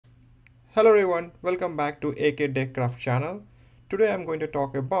Hello everyone, welcome back to AK Deckcraft channel. Today I'm going to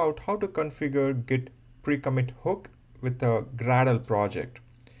talk about how to configure Git pre-commit hook with a Gradle project.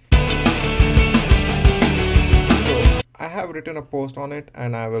 So I have written a post on it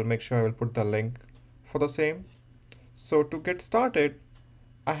and I will make sure I will put the link for the same. So to get started,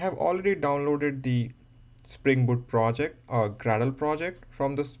 I have already downloaded the Spring Boot project or Gradle project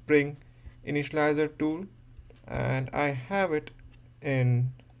from the Spring Initializer tool, and I have it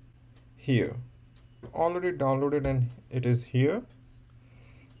in here. Already downloaded and it is here.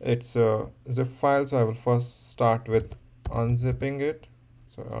 It's a zip file, so I will first start with unzipping it.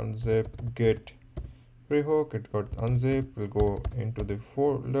 So unzip git prehook, it got unzipped. We'll go into the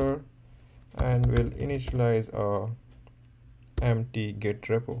folder and we'll initialize a empty git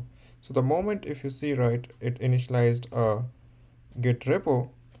repo. So the moment, if you see right, it initialized a git repo.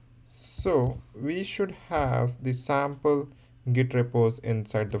 So we should have the sample git repos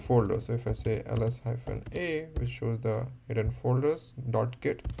inside the folder. So if I say ls-a, which shows the hidden folders,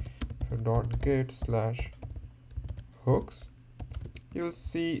 .git, .git slash hooks, you'll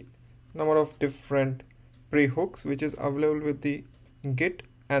see number of different pre-hooks which is available with the git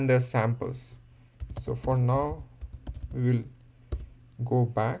and their samples. So for now we will go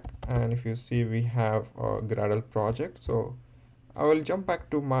back, and if you see we have a Gradle project. So I will jump back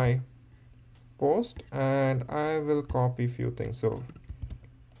to my post and I will copy few things. So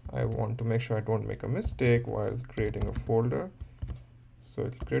I want to make sure I don't make a mistake while creating a folder. So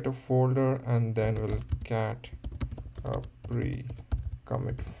it'll create a folder and then we'll cat a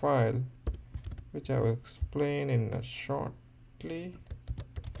pre-commit file, which I will explain in a shortly,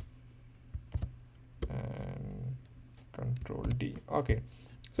 and Control D. Okay,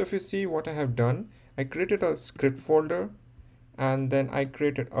 so if you see what I have done, I created a script folder and then I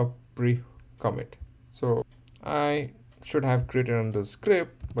created a pre-commit. So I should have created another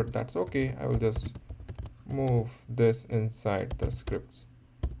script, but that's okay. I will just move this inside the scripts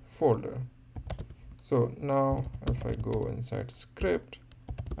folder. So now if I go inside script,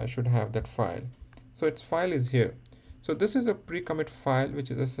 I should have that file. So its file is here. So this is a pre-commit file, which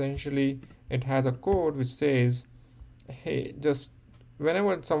is essentially, it has a code which says, hey, just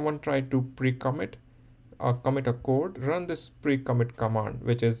whenever someone try to pre-commit or commit a code, run this pre-commit command,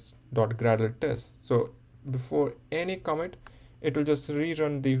 which is .gradle test. So before any commit, it will just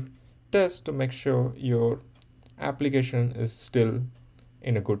rerun the test to make sure your application is still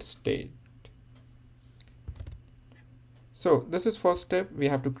in a good state. So this is first step. We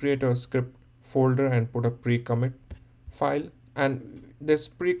have to create a script folder and put a pre-commit file, and this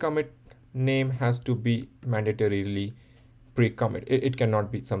pre-commit name has to be mandatorily pre-commit. It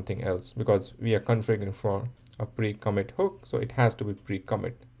cannot be something else because we are configuring for a pre-commit hook, so it has to be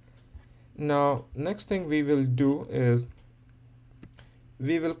pre-commit. Now next thing we will do is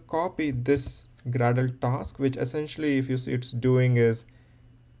we will copy this Gradle task, which essentially, if you see, it's doing is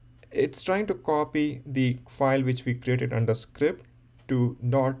it's trying to copy the file which we created under script to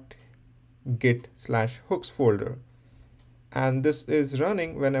 .git/hooks folder, and this is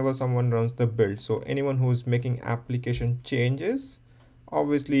running whenever someone runs the build. So anyone who's making application changes,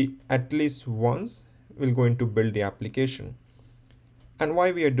 obviously at least once will go into build the application. And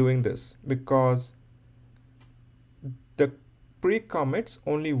why we are doing this? Because the pre-commits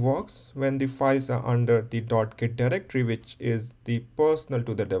only works when the files are under the .git directory, which is the personal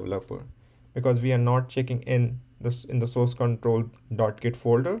to the developer, because we are not checking in this in the source control .git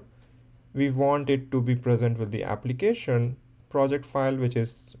folder. We want it to be present with the application project file, which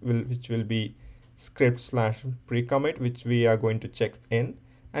will be script/pre-commit, which we are going to check in.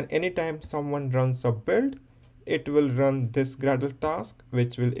 And anytime someone runs a build, it will run this Gradle task,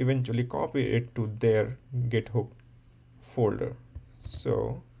 which will eventually copy it to their GitHub folder.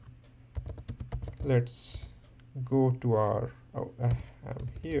 So let's go to our, I'm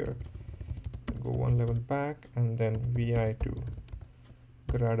here, go one level back and then vi to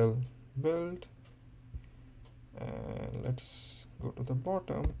Gradle build, and let's go to the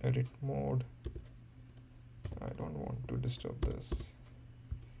bottom, edit mode. I don't want to disturb this,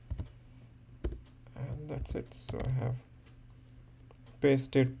 and that's it. So I have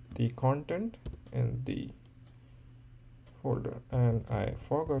pasted the content in the folder, and I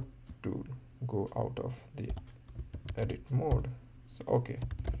forgot to go out of the edit mode. So okay,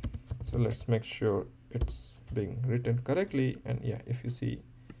 so let's make sure it's being written correctly. And yeah, if you see,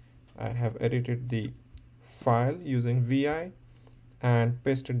 I have edited the file using vi and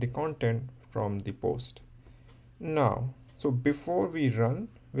pasted the content from the post. Now, so before we run,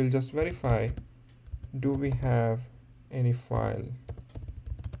 we'll just verify, do we have any file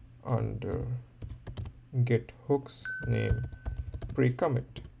under git hooks name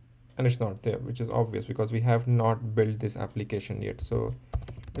pre-commit, and it's not there, which is obvious because we have not built this application yet. So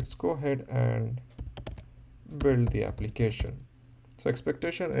let's go ahead and build the application. So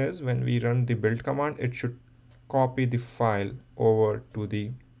expectation is when we run the build command, it should copy the file over to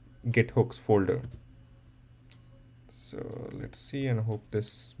the git hooks folder. So let's see and hope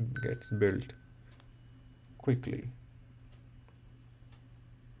this gets built quickly.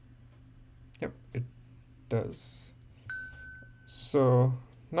 Yep, it does. So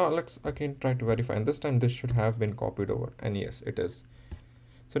now let's again try to verify, and this time this should have been copied over, and yes, it is.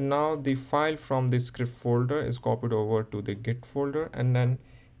 So now the file from the script folder is copied over to the git folder, and then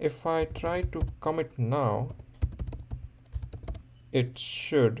if I try to commit now, it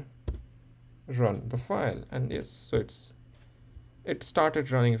should run the file, and yes, so it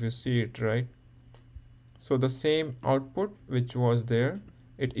started running if you see it, right? So the same output which was there,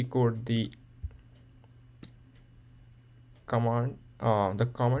 it echoed the command, the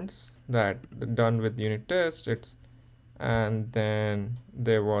comments that done with unit test. And then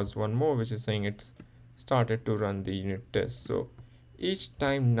there was one more which is saying it's started to run the unit test. So each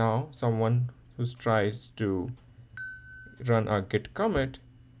time now someone who tries to run a git commit,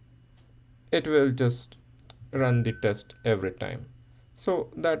 it will just run the test every time. So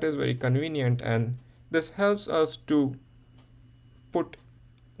that is very convenient, and this helps us to put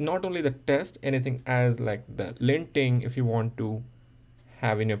not only the test, anything as like the linting, if you want to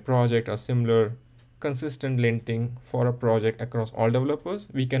have in your project a similar consistent linting for a project across all developers,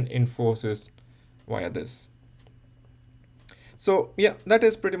 we can enforce this via this. So yeah, that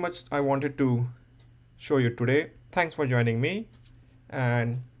is pretty much I wanted to show you today. Thanks for joining me,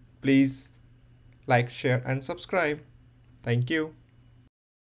 and please like, share, and subscribe. Thank you.